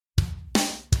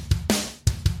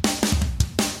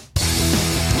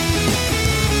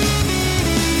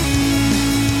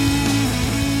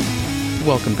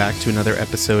welcome back to another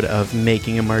episode of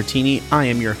Making a Martini. I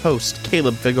am your host,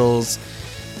 Caleb Figgles.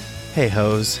 Hey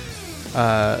hoes.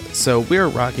 So we're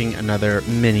rocking another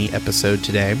mini episode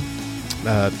today,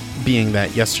 being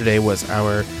that yesterday was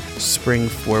our spring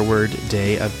forward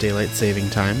day of daylight saving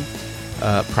time.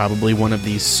 Probably one of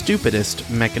the stupidest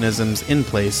mechanisms in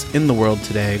place in the world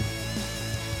today,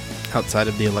 outside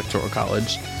of the Electoral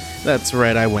College. That's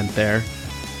right, I went there.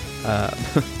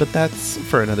 But that's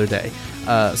for another day.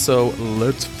 So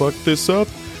let's fuck this up.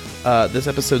 This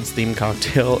episode's theme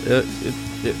cocktail,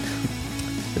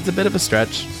 it's a bit of a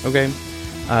stretch, okay?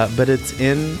 But it's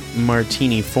in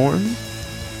martini form.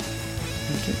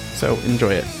 Okay, so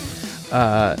enjoy it.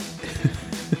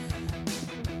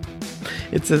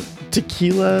 It's a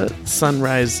tequila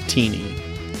sunrise teeny.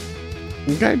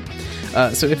 Okay?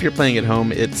 So if you're playing at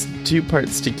home, it's 2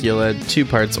 parts tequila, 2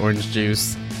 parts orange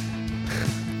juice.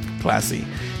 Classy.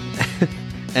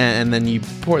 And then you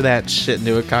pour that shit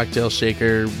into a cocktail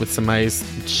shaker with some ice,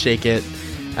 shake it,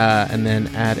 and then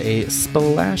add a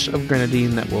splash of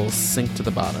grenadine that will sink to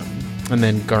the bottom. And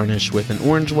then garnish with an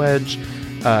orange wedge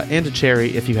and a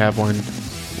cherry if you have one,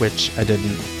 which I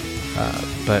didn't.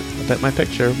 But I bet my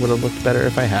picture would have looked better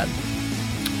if I had.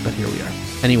 But here we are.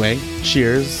 Anyway,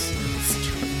 cheers.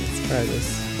 Let's try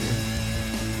this.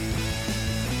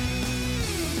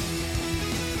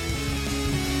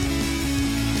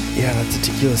 Yeah, that's a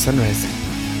tequila sunrise.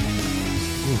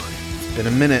 Ooh, it's been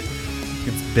a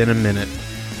minute.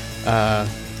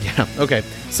 Yeah, okay.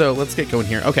 So let's get going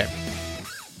here. Okay.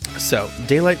 So,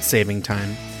 daylight saving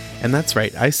time. And that's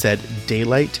right, I said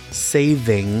daylight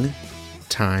saving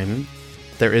time.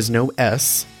 There is no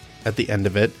S at the end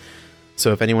of it.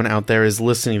 So if anyone out there is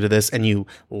listening to this and you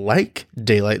like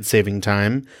daylight saving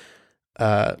time,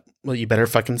 well, you better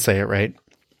fucking say it right.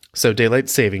 So daylight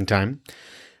saving time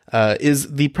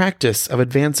is the practice of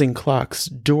advancing clocks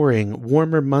during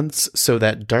warmer months so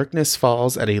that darkness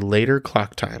falls at a later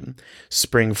clock time.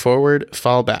 Spring forward,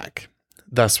 fall back,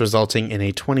 thus resulting in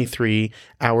a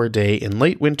 23-hour day in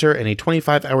late winter and a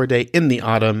 25-hour day in the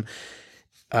autumn.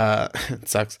 It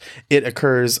sucks. It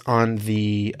occurs on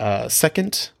the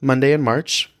second Monday in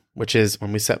March, which is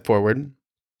when we set forward,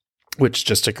 which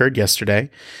just occurred yesterday.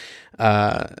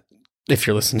 If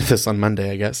you're listening to this on Monday,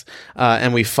 I guess.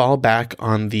 And we fall back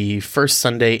on the first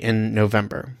Sunday in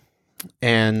November.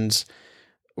 And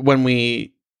when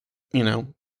we,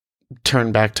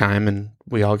 turn back time, and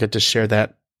we all get to share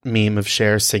that meme of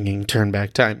Cher singing Turn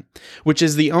Back Time, which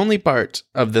is the only part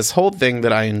of this whole thing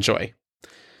that I enjoy.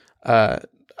 I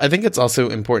think it's also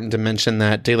important to mention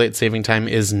that daylight saving time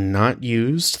is not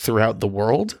used throughout the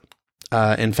world.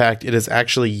 In fact, it is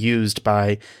actually used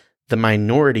by the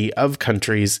minority of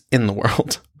countries in the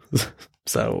world.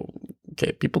 So,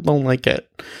 okay, people don't like it.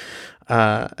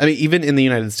 Even in the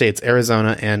United States,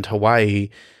 Arizona and Hawaii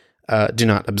do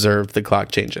not observe the clock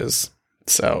changes.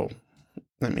 So,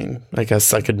 I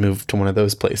guess I could move to one of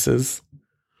those places.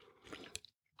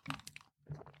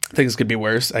 Things could be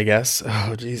worse, I guess.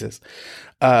 Oh, Jesus.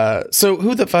 So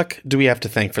who the fuck do we have to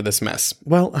thank for this mess?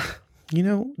 Well,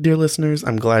 dear listeners,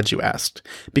 I'm glad you asked,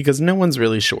 because no one's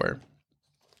really sure.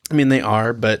 They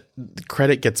are, but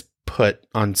credit gets put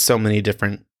on so many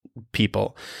different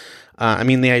people.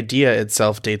 The idea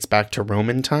itself dates back to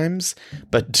Roman times,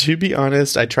 but to be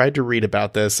honest, I tried to read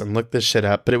about this and look this shit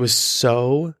up, but it was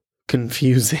so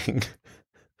confusing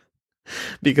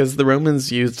because the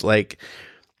Romans used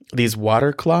these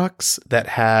water clocks that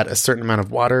had a certain amount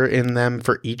of water in them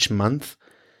for each month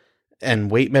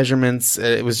and weight measurements.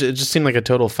 It just seemed like a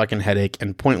total fucking headache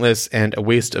and pointless and a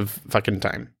waste of fucking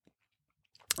time.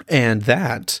 And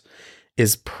that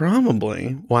is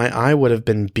probably why I would have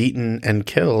been beaten and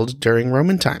killed during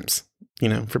Roman times,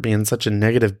 for being such a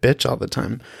negative bitch all the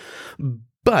time.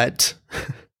 But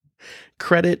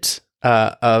credit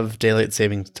of daylight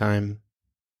saving time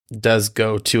does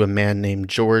go to a man named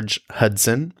George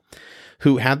Hudson,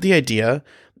 who had the idea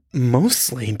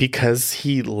mostly because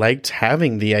he liked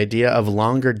having the idea of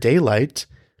longer daylight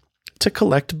to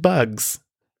collect bugs.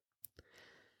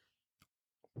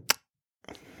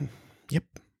 Yep.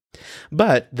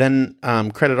 But then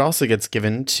credit also gets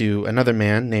given to another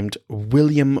man named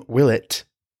William Willett,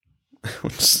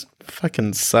 which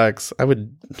fucking sucks.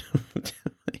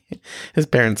 His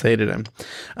parents hated him.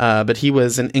 But he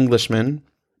was an Englishman.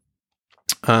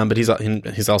 But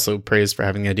he's also praised for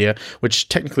having the idea, which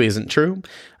technically isn't true.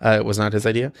 It was not his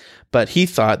idea. But he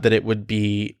thought that it would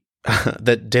be,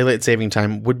 that daylight saving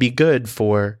time would be good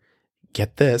for,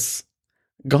 get this,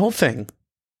 golfing.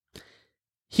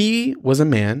 He was a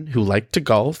man who liked to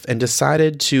golf and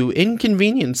decided to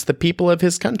inconvenience the people of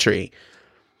his country.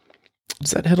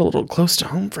 Does that hit a little close to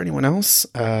home for anyone else?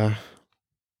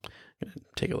 Gonna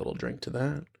take a little drink to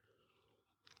that.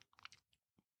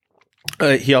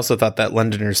 He also thought that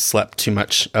Londoners slept too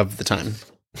much of the time,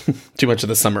 too much of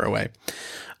the summer away.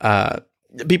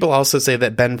 People also say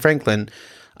that Ben Franklin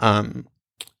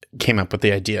came up with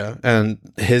the idea, and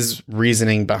his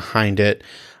reasoning behind it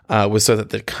was so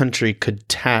that the country could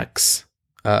tax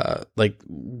like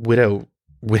window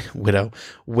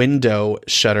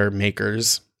shutter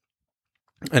makers,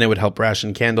 and it would help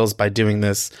ration candles by doing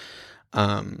this.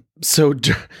 So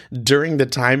during the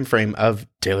time frame of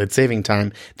daylight saving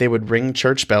time, they would ring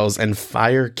church bells and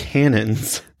fire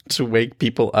cannons to wake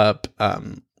people up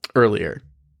earlier.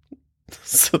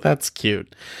 So that's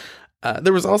cute.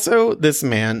 There was also this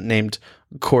man named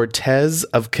Cortez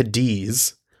of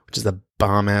Cadiz, which is a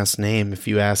bomb-ass name if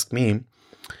you ask me,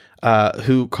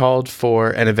 who called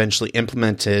for and eventually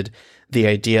implemented the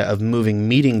idea of moving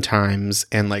meeting times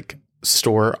and like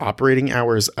store operating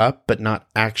hours up, but not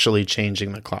actually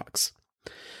changing the clocks.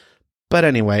 But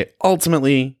anyway,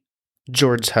 ultimately,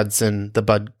 George Hudson, the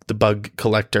bug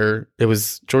collector, it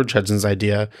was George Hudson's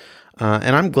idea,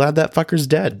 and I'm glad that fucker's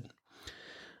dead.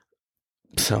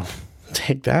 So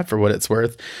take that for what it's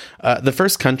worth. The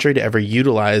first country to ever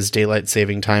utilize daylight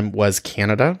saving time was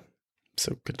Canada.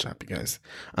 So good job, you guys.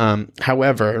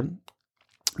 However,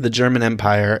 the German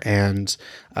Empire and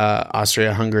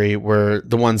Austria-Hungary were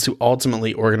the ones who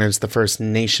ultimately organized the first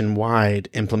nationwide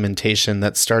implementation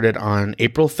that started on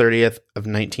April 30th of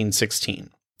 1916.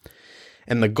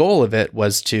 And the goal of it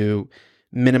was to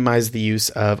minimize the use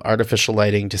of artificial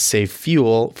lighting to save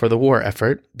fuel for the war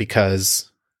effort,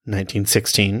 because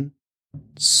 1916,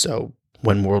 so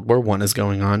when World War I is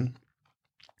going on.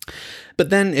 But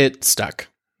then it stuck.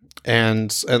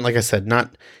 And like I said,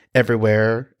 not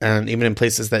everywhere, and even in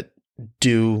places that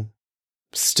do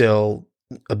still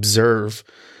observe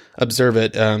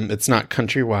it, it's not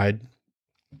countrywide.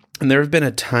 And there have been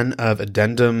a ton of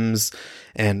addendums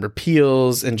and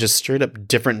repeals and just straight up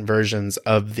different versions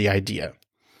of the idea.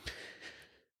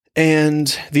 And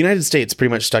the United States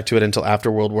pretty much stuck to it until after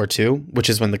World War II, which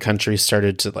is when the country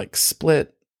started to like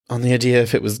split on the idea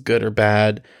if it was good or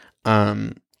bad.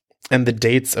 And the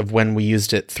dates of when we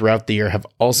used it throughout the year have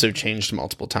also changed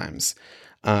multiple times.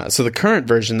 So the current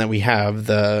version that we have,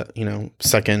 the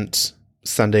second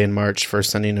Sunday in March, first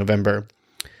Sunday in November,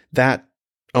 that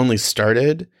only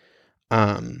started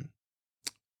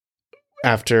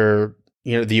after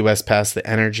the U.S. passed the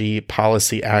Energy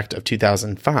Policy Act of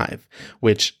 2005,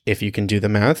 which, if you can do the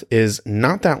math, is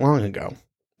not that long ago.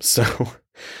 So,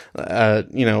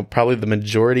 probably the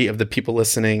majority of the people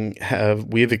listening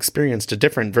we've experienced a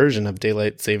different version of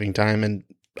daylight saving time, and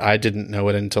I didn't know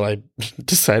it until I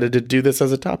decided to do this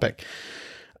as a topic.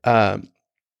 So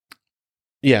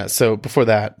before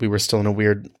that, we were still in a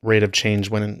weird rate of change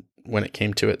when it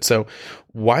came to it. So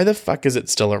why the fuck is it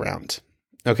still around?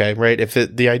 Okay, right? If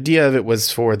the idea of it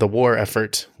was for the war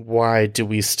effort, why do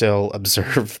we still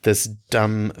observe this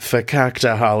dumb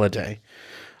fakakta holiday?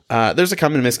 There's a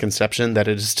common misconception that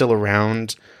it is still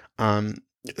around, /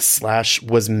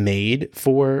 was made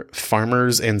for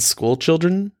farmers and school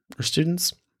children or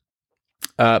students.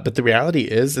 But the reality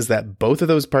is that both of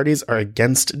those parties are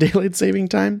against daylight saving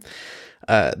time.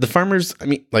 The farmers,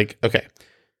 okay,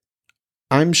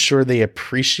 I'm sure they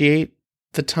appreciate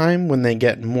the time when they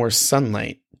get more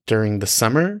sunlight during the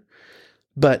summer,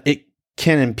 but it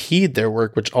can impede their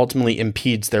work, which ultimately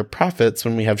impedes their profits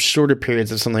when we have shorter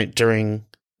periods of sunlight during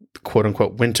quote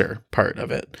unquote winter part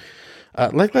of it.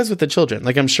 Likewise with the children.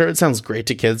 I'm sure it sounds great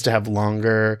to kids to have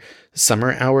longer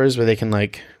summer hours where they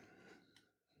can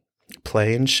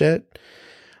play and shit.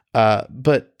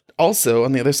 But also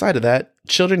on the other side of that,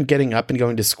 children getting up and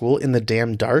going to school in the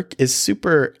damn dark is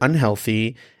super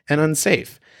unhealthy and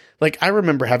unsafe. I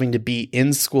remember having to be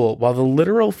in school while the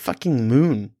literal fucking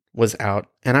moon was out,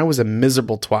 and I was a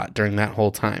miserable twat during that whole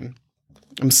time.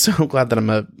 I'm so glad that I'm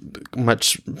a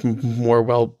much more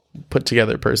well put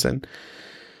together person.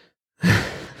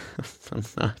 I'm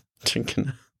not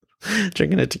drinking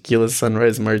a tequila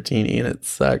sunrise martini, and it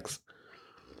sucks.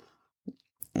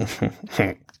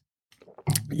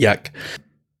 Yuck.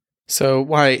 So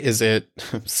why is it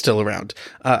still around?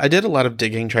 I did a lot of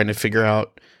digging trying to figure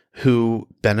out who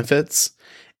benefits,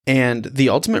 and the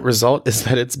ultimate result is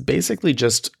that it's basically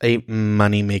just a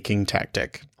money-making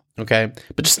tactic. Okay,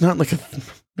 but just not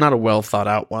not a well thought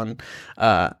out one.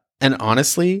 And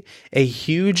honestly, a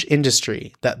huge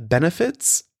industry that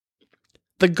benefits: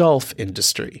 the golf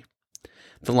industry.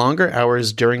 The longer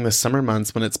hours during the summer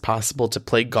months when it's possible to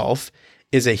play golf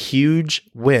is a huge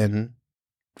win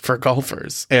for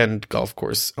golfers and golf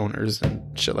course owners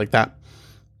and shit like that.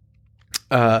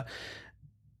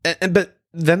 But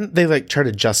then they like try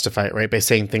to justify it, right? By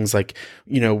saying things like,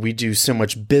 we do so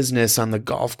much business on the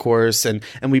golf course and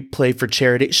we play for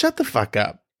charity. Shut the fuck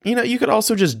up. You could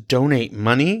also just donate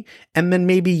money and then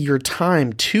maybe your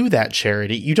time to that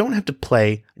charity. You don't have to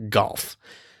play golf.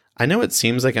 I know it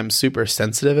seems like I'm super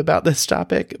sensitive about this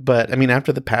topic, but I mean,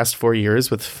 after the past 4 years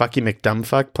with Fucky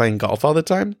McDumbfuck playing golf all the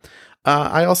time,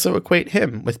 I also equate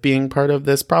him with being part of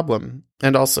this problem.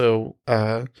 And also,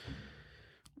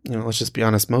 let's just be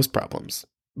honest, most problems.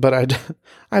 But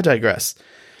I digress.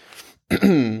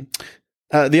 The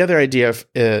other idea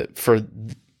for,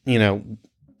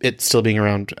 it still being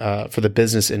around for the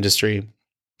business industry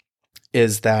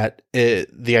is that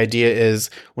the idea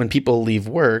is when people leave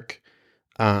work,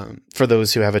 for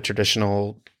those who have a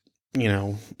traditional,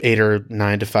 8 or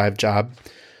 9 to 5 job,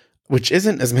 which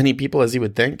isn't as many people as you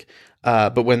would think.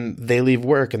 But when they leave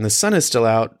work and the sun is still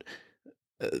out,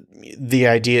 the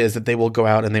idea is that they will go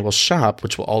out and they will shop,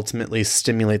 which will ultimately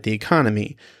stimulate the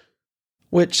economy,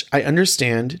 which I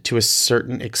understand to a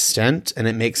certain extent, and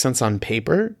it makes sense on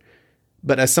paper.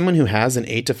 But as someone who has an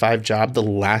 8 to 5 job, the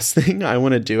last thing I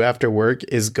want to do after work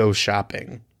is go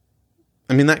shopping.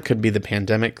 I mean, that could be the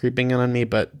pandemic creeping in on me,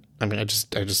 but I mean, I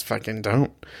just fucking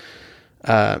don't.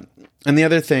 And the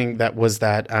other thing that was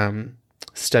that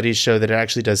studies show that it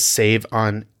actually does save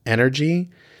on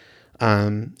energy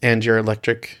and your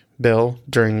electric bill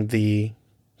during the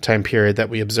time period that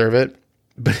we observe it.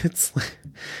 But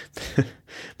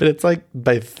it's like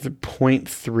by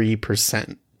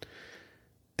 0.3%.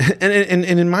 And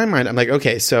in my mind, I'm like,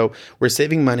 okay, so we're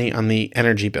saving money on the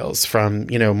energy bills from,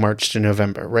 March to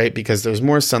November, right? Because there's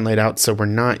more sunlight out. So we're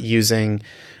not using,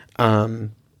 like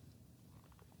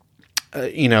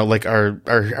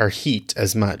our heat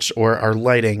as much or our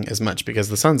lighting as much because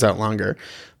the sun's out longer.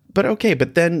 But okay,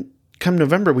 but then come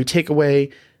November, we take away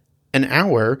an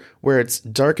hour where it's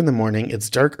dark in the morning,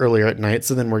 it's dark earlier at night.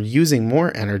 So then we're using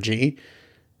more energy.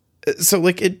 So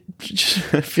like I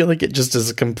feel like it just is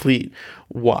a complete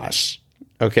wash.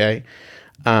 Okay.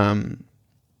 But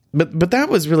that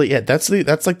was really it. That's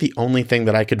like the only thing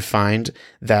that I could find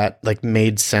that like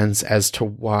made sense as to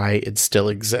why it still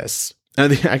exists.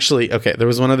 Actually, okay, there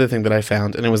was one other thing that I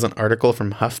found, and it was an article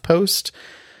from HuffPost,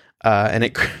 and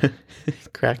it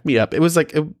cracked me up. It was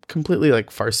like completely like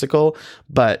farcical,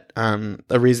 but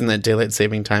a reason that daylight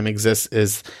saving time exists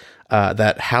is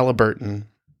that Halliburton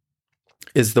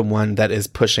is the one that is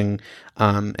pushing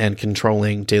and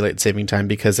controlling daylight saving time,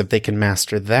 because if they can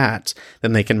master that,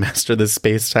 then they can master the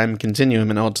space-time continuum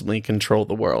and ultimately control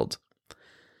the world.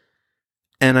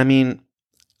 And I mean,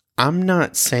 I'm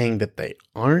not saying that they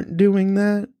aren't doing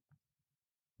that,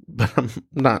 but I'm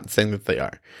not saying that they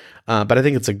are. But I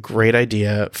think it's a great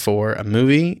idea for a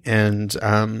movie, and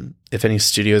if any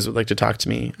studios would like to talk to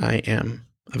me, I am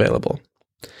available.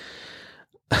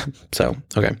 So,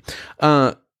 okay.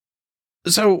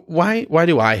 So why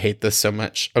do I hate this so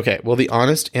much? Okay, well, the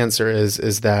honest answer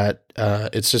is that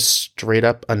it's just straight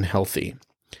up unhealthy.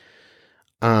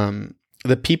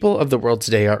 The people of the world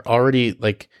today are already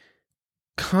like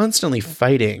constantly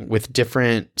fighting with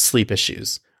different sleep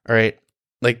issues. All right,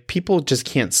 like people just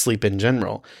can't sleep in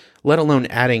general, let alone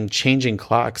adding changing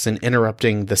clocks and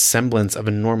interrupting the semblance of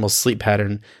a normal sleep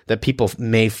pattern that people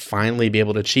may finally be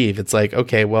able to achieve. It's like,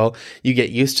 okay, well, you get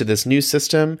used to this new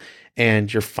system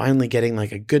and you're finally getting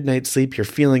like a good night's sleep. You're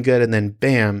feeling good. And then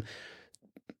bam,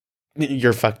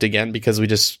 you're fucked again because we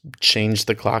just changed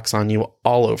the clocks on you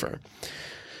all over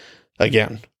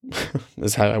again.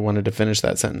 Is how I wanted to finish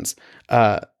that sentence.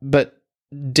 But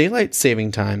daylight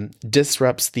saving time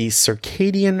disrupts the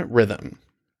circadian rhythm.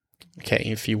 Okay,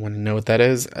 if you want to know what that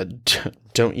is,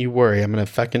 don't you worry. I'm going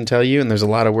to fucking tell you, and there's a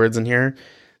lot of words in here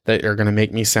that are going to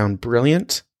make me sound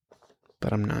brilliant,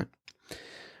 but I'm not.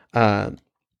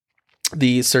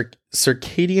 The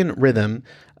circadian rhythm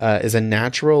is a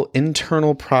natural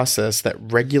internal process that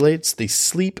regulates the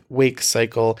sleep-wake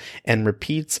cycle and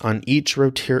repeats on each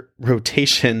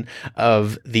rotation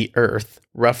of the Earth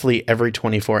roughly every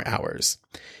 24 hours.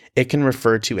 It can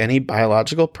refer to any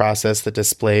biological process that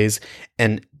displays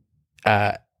an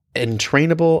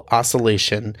entrainable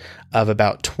oscillation of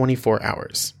about 24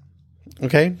 hours.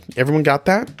 Okay, everyone got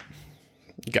that?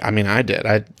 I mean, I did.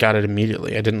 I got it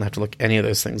immediately. I didn't have to look any of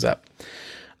those things up.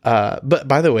 But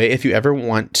by the way, if you ever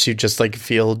want to just like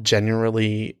feel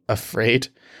genuinely afraid,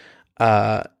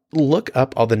 look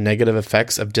up all the negative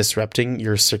effects of disrupting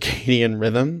your circadian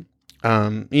rhythm.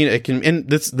 It can, and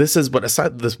this is what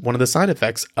one of the side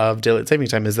effects of daylight saving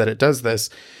time is that it does this.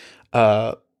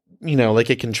 Like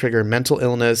it can trigger mental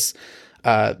illness,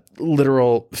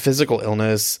 literal physical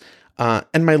illness,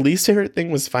 And my least favorite thing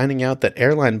was finding out that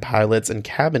airline pilots and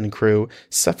cabin crew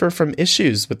suffer from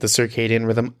issues with the circadian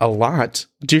rhythm a lot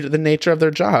due to the nature of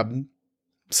their job.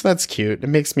 So that's cute. It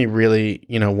makes me really,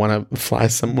 want to fly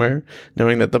somewhere,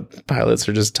 knowing that the pilots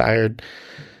are just tired.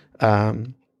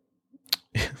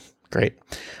 Great.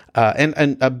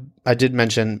 And I did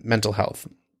mention mental health.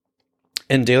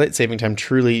 And daylight saving time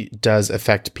truly does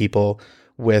affect people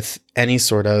with any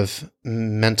sort of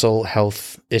mental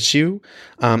health issue,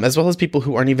 as well as people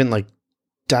who aren't even like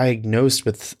diagnosed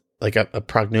with like a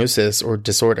prognosis or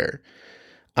disorder.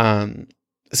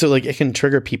 So like it can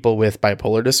trigger people with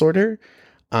bipolar disorder,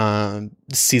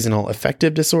 seasonal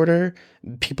affective disorder.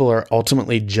 People are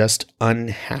ultimately just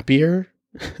unhappier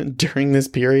during this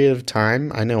period of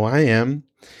time. I know I am.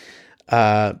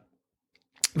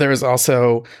 There is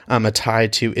also a tie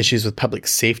to issues with public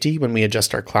safety when we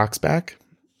adjust our clocks back.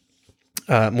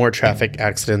 More traffic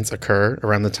accidents occur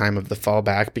around the time of the fall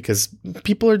back because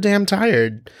people are damn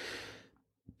tired.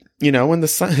 When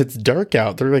it's dark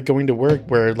out, they're like going to work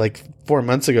where like 4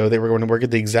 months ago they were going to work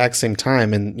at the exact same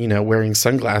time and, wearing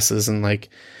sunglasses and like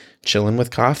chilling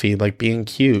with coffee, like being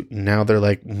cute. And now they're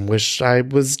like, wish I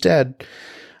was dead.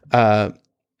 But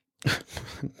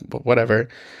whatever.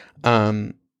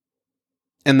 And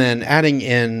then adding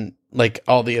in like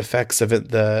all the effects of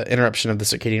it, the interruption of the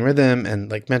circadian rhythm and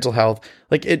like mental health,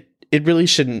 like it really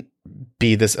shouldn't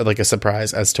be this like a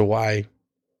surprise as to why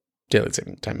daylight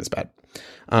saving time is bad.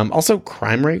 Also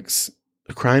crime rates,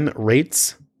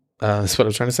 that's what I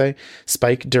was trying to say,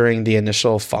 spike during the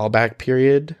initial fallback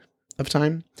period of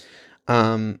time.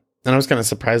 And I was kind of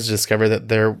surprised to discover that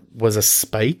there was a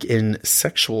spike in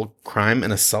sexual crime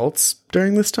and assaults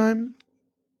during this time.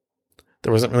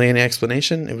 There wasn't really any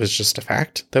explanation. It was just a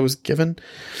fact that was given.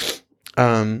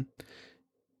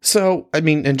 So, I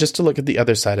mean, and just to look at the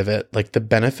other side of it, like the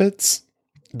benefits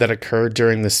that occur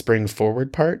during the spring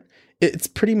forward part, it's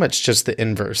pretty much just the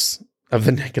inverse of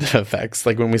the negative effects.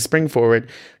 Like when we spring forward,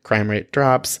 crime rate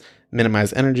drops,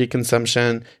 minimize energy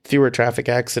consumption, fewer traffic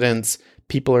accidents,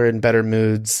 people are in better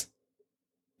moods.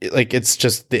 Like it's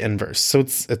just the inverse. So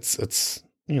it's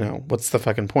what's the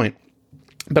fucking point?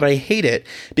 But I hate it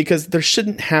because there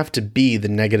shouldn't have to be the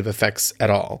negative effects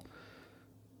at all.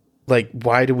 Like,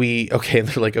 why do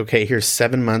they're like, okay, here's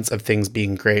 7 months of things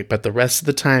being great, but the rest of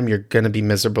the time you're going to be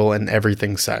miserable and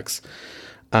everything sucks.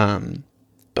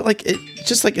 But like, it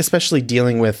just like, especially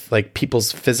dealing with like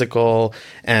people's physical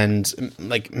and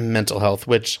like mental health,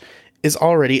 which is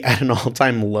already at an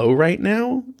all-time low right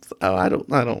now. Oh, I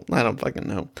don't fucking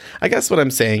know. I guess what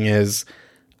I'm saying is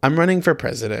I'm running for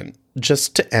president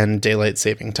just to end daylight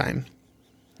saving time.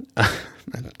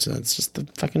 That's just the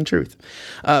fucking truth.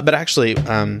 But actually,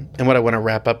 and what I want to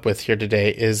wrap up with here today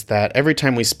is that every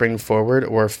time we spring forward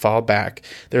or fall back,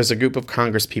 there's a group of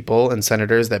Congress people and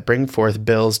senators that bring forth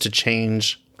bills to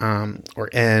change or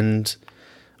end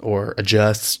or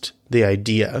adjust the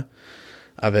idea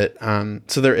of it.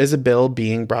 So there is a bill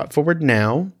being brought forward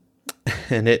now,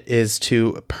 and it is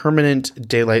to permanent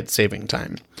daylight saving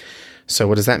time. So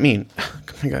what does that mean? Oh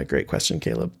my God, great question,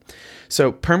 Caleb.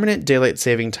 So permanent daylight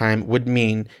saving time would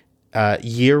mean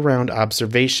year-round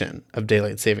observation of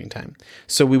daylight saving time.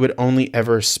 So we would only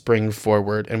ever spring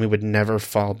forward and we would never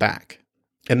fall back.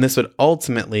 And this would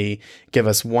ultimately give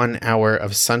us 1 hour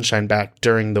of sunshine back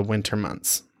during the winter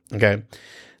months. Okay.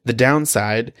 The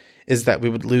downside is that we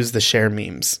would lose the share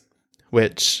memes,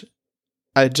 which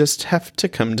I just have to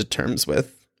come to terms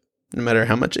with, no matter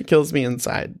how much it kills me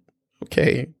inside.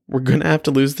 Okay, we're going to have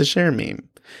to lose the share meme,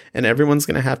 and everyone's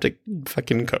going to have to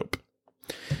fucking cope.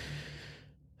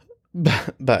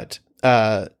 But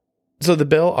so the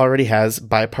bill already has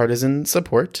bipartisan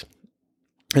support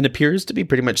and appears to be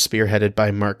pretty much spearheaded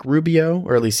by Mark Rubio,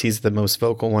 or at least he's the most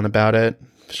vocal one about it.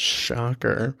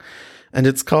 Shocker. And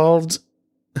it's called...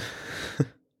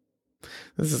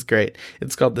 This is great.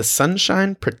 It's called the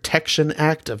Sunshine Protection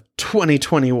Act of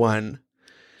 2021.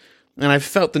 And I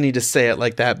felt the need to say it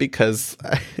like that because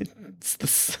I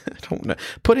don't know.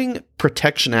 Putting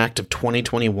Protection Act of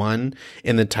 2021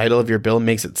 in the title of your bill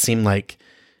makes it seem like,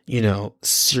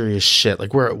 serious shit.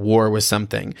 Like we're at war with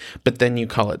something. But then you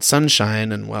call it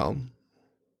sunshine and, well,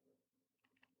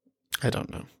 I don't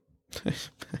know.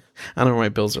 I don't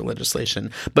write bills or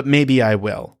legislation, but maybe I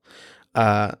will.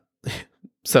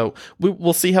 So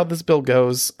we'll see how this bill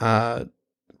goes. I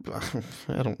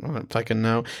don't know if I can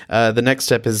know. The next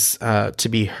step is to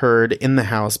be heard in the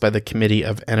House by the Committee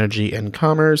of Energy and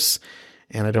Commerce,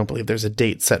 and I don't believe there's a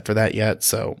date set for that yet,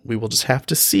 so we will just have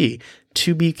to see.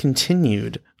 To be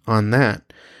continued on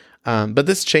that. But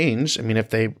this change, I mean, if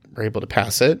they were able to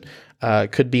pass it,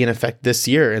 could be in effect this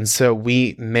year. And so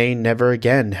we may never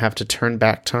again have to turn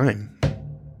back time.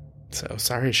 So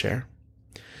sorry, Cher.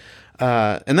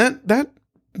 And that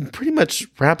pretty much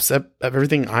wraps up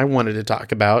everything I wanted to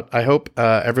talk about. I hope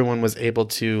everyone was able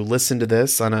to listen to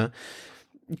this on a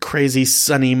crazy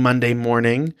sunny Monday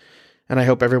morning. And I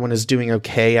hope everyone is doing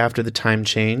okay after the time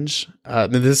change.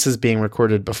 This is being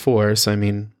recorded before, so I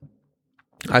mean,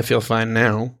 I feel fine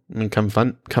now. I mean,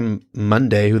 come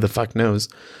Monday, who the fuck knows?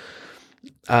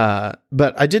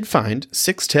 But I did find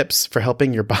 6 tips for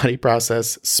helping your body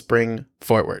process spring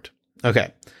forward.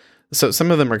 Okay, so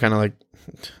some of them are kind of like,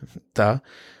 duh.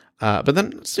 But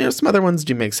then some other ones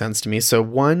do make sense to me. So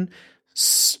 1,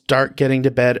 start getting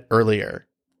to bed earlier.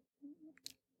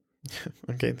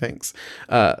 Okay, thanks.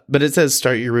 But it says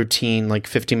start your routine like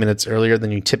 50 minutes earlier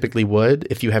than you typically would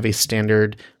if you have a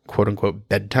standard quote unquote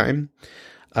bedtime.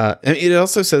 And it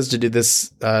also says to do this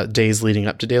days leading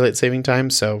up to daylight saving time.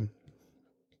 So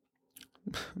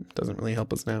it doesn't really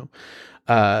help us now.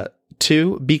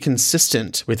 2, be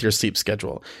consistent with your sleep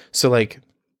schedule. So like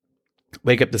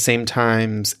wake up the same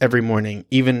times every morning,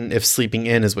 even if sleeping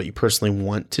in is what you personally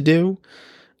want to do.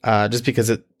 Just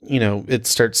because it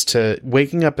starts to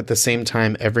waking up at the same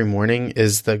time every morning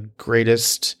is the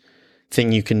greatest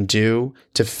thing you can do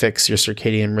to fix your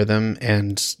circadian rhythm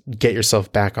and get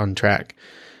yourself back on track.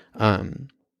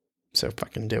 So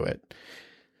fucking do it.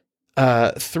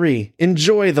 3,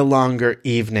 enjoy the longer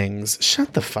evenings.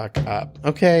 Shut the fuck up.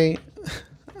 Okay.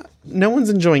 No one's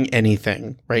enjoying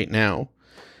anything right now.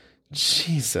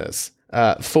 Jesus.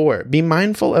 4, be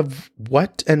mindful of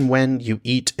what and when you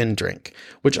eat and drink,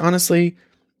 which honestly,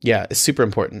 yeah, is super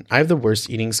important. I have the worst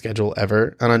eating schedule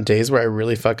ever. And on days where I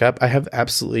really fuck up, I have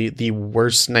absolutely the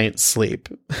worst night's sleep.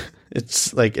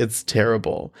 It's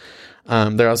terrible.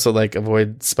 They're also like,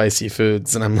 avoid spicy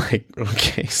foods. And I'm like,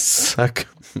 okay, suck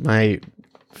my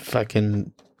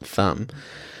fucking thumb.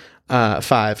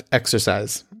 5,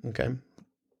 exercise. Okay.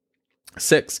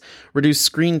 6, reduce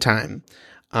screen time.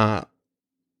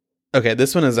 Okay,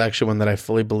 this one is actually one that I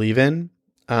fully believe in.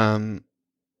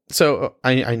 So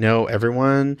I know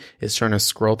everyone is trying to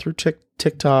scroll through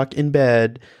TikTok in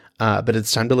bed, but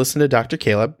it's time to listen to Dr.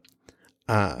 Caleb,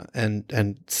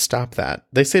 and stop that.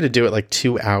 They say to do it like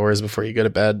 2 hours before you go to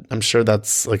bed. I'm sure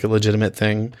that's like a legitimate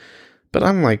thing, but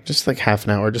I'm like, just like half an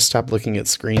hour, just stop looking at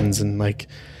screens and like,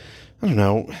 I don't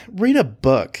know, read a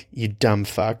book, you dumb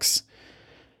fucks.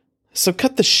 So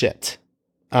cut the shit.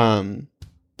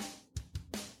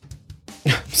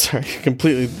 Sorry, I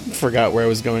completely forgot where I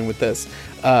was going with this.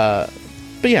 But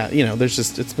yeah,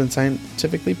 it's been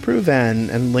scientifically proven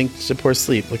and linked to poor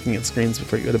sleep, looking at screens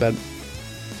before you go to bed.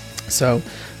 So,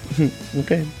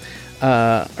 okay.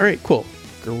 All right, cool.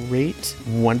 Great.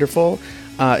 Wonderful.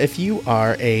 If you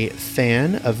are a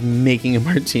fan of making a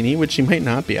martini, which you might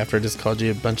not be after I just called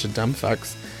you a bunch of dumb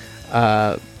fucks.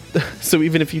 So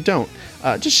even if you don't,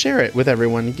 just share it with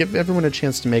everyone. Give everyone a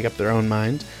chance to make up their own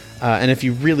mind. And if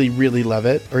you really, really love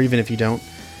it, or even if you don't,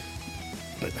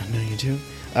 but I know you do,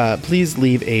 please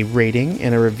leave a rating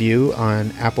and a review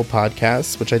on Apple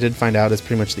Podcasts, which I did find out is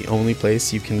pretty much the only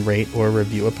place you can rate or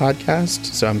review a podcast.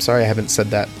 So I'm sorry I haven't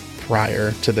said that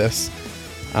prior to this.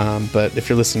 But if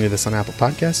you're listening to this on Apple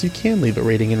Podcasts, you can leave a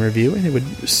rating and review, and it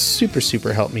would super,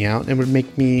 super help me out and would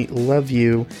make me love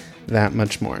you that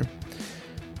much more.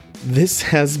 This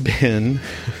has been...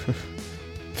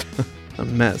 a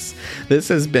mess. This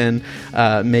has been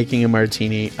Making a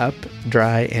Martini, up,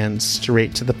 dry, and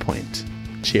straight to the point.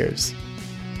 Cheers.